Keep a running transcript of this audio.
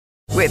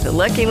With the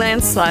Lucky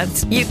Land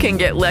Slots, you can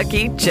get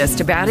lucky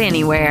just about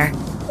anywhere.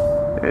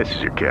 This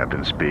is your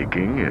captain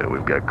speaking.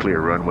 We've got clear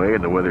runway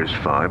and the weather's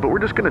fine, but we're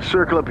just going to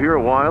circle up here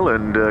a while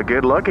and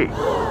get lucky.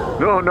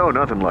 No,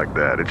 nothing like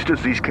that. It's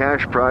just these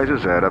cash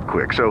prizes add up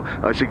quick. So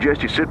I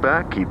suggest you sit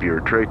back, keep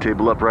your tray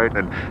table upright,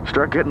 and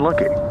start getting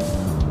lucky.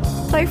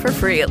 Play for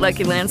free at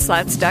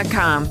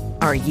LuckyLandSlots.com.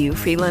 Are you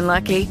feeling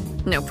lucky?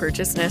 No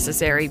purchase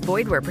necessary.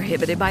 Void where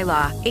prohibited by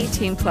law.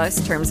 18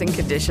 plus terms and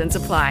conditions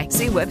apply.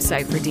 See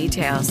website for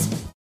details.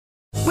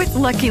 With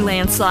Lucky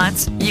Land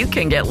Slots, you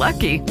can get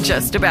lucky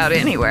just about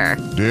anywhere.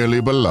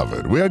 Dearly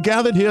beloved, we are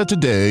gathered here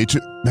today to...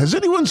 Has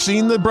anyone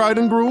seen the bride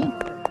and groom?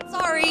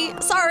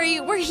 Sorry,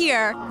 we're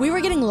here. We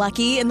were getting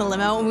lucky in the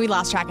limo and we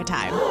lost track of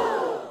time.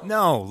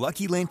 No,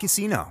 Lucky Land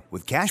Casino,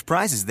 with cash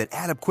prizes that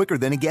add up quicker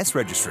than a guest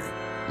registry.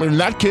 In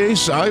that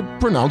case, I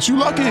pronounce you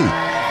lucky.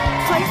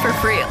 Play for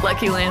free at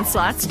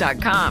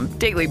LuckyLandSlots.com.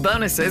 Daily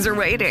bonuses are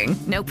waiting.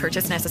 No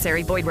purchase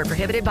necessary. Void where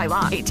prohibited by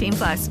law. 18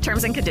 plus.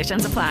 Terms and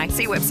conditions apply.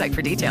 See website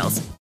for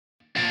details.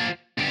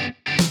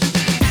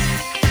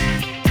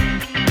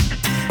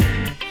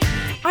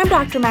 I'm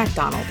Dr.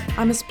 MacDonald.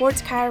 I'm a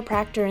sports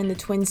chiropractor in the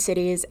Twin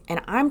Cities,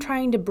 and I'm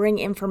trying to bring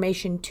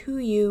information to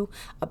you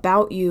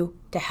about you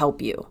to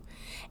help you.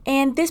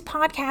 And this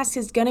podcast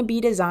is going to be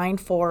designed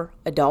for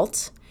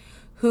adults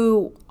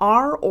who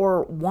are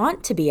or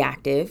want to be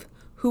active,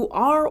 who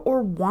are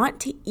or want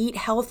to eat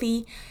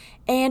healthy,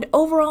 and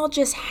overall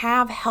just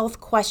have health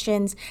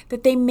questions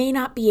that they may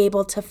not be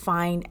able to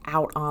find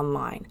out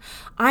online.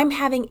 I'm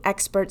having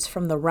experts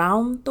from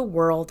around the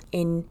world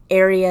in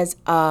areas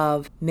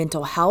of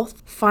mental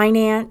health,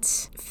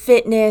 finance,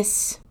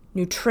 fitness,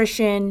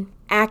 nutrition,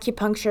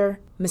 acupuncture,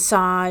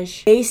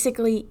 massage,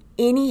 basically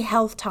any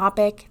health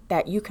topic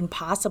that you can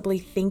possibly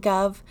think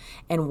of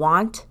and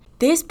want.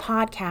 This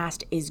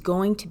podcast is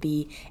going to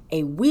be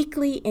a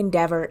weekly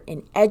endeavor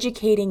in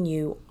educating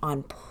you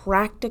on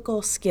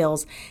practical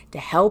skills to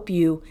help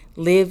you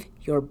live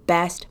your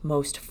best,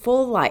 most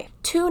full life.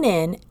 Tune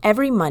in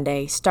every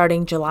Monday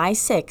starting July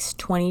 6,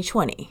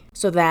 2020,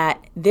 so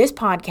that this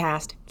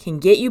podcast can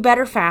get you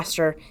better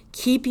faster,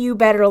 keep you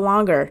better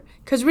longer,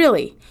 because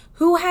really,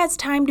 who has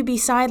time to be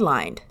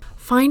sidelined?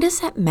 Find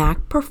us at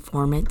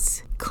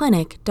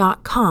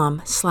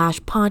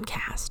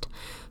macperformanceclinic.com/podcast.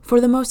 for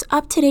the most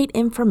up-to-date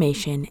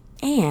information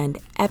and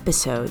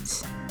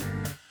episodes.